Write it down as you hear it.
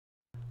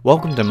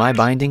Welcome to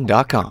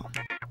MyBinding.com.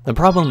 The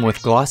problem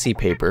with glossy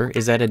paper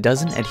is that it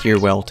doesn't adhere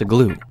well to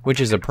glue, which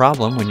is a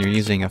problem when you're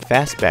using a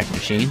Fastback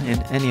machine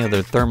and any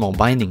other thermal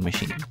binding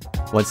machine.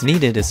 What's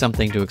needed is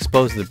something to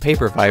expose the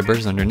paper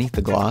fibers underneath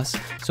the gloss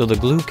so the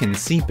glue can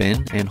seep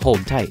in and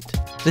hold tight.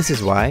 This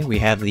is why we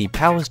have the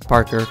Powis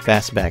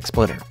Fastback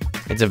splitter.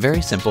 It's a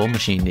very simple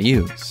machine to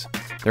use.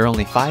 There are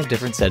only 5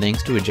 different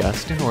settings to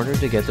adjust in order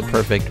to get the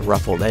perfect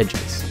ruffled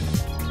edges.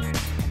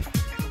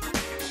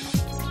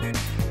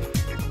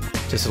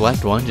 To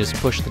select one, just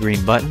push the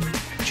green button,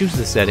 choose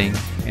the setting,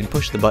 and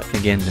push the button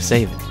again to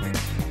save it.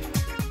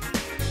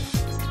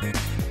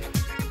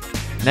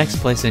 Next,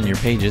 place in your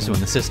pages when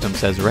the system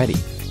says ready.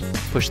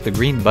 Push the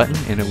green button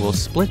and it will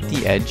split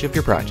the edge of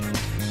your project.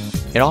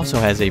 It also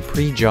has a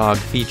pre-jog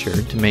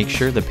feature to make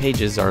sure the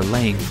pages are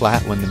laying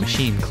flat when the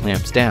machine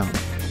clamps down.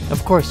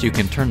 Of course, you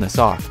can turn this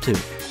off too.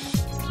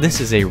 This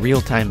is a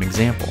real-time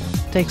example.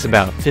 It takes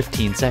about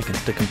 15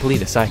 seconds to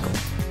complete a cycle.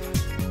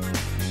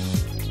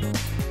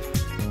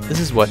 This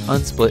is what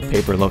unsplit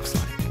paper looks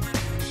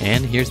like.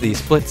 And here's the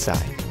split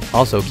side.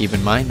 Also keep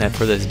in mind that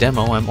for this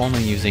demo I'm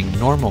only using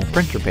normal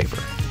printer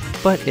paper,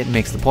 but it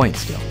makes the point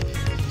still.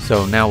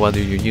 So now whether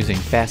you're using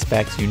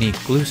Fastback's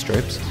unique glue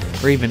strips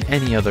or even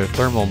any other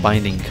thermal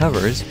binding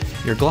covers,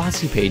 your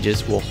glossy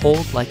pages will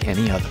hold like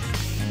any other.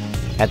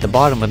 At the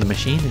bottom of the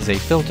machine is a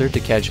filter to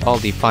catch all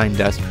the fine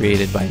dust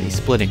created by the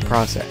splitting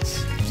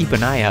process. Keep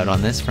an eye out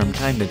on this from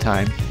time to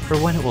time for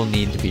when it will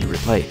need to be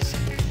replaced.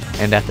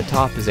 And at the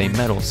top is a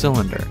metal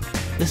cylinder.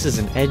 This is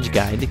an edge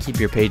guide to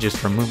keep your pages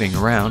from moving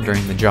around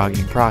during the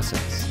jogging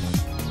process.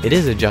 It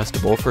is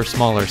adjustable for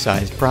smaller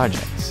sized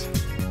projects.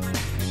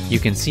 You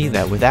can see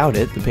that without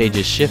it, the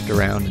pages shift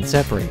around and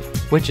separate,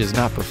 which is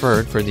not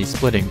preferred for the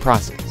splitting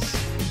process.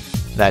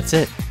 That's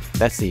it.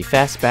 That's the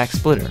Fastback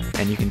splitter,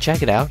 and you can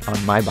check it out on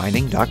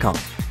MyBinding.com.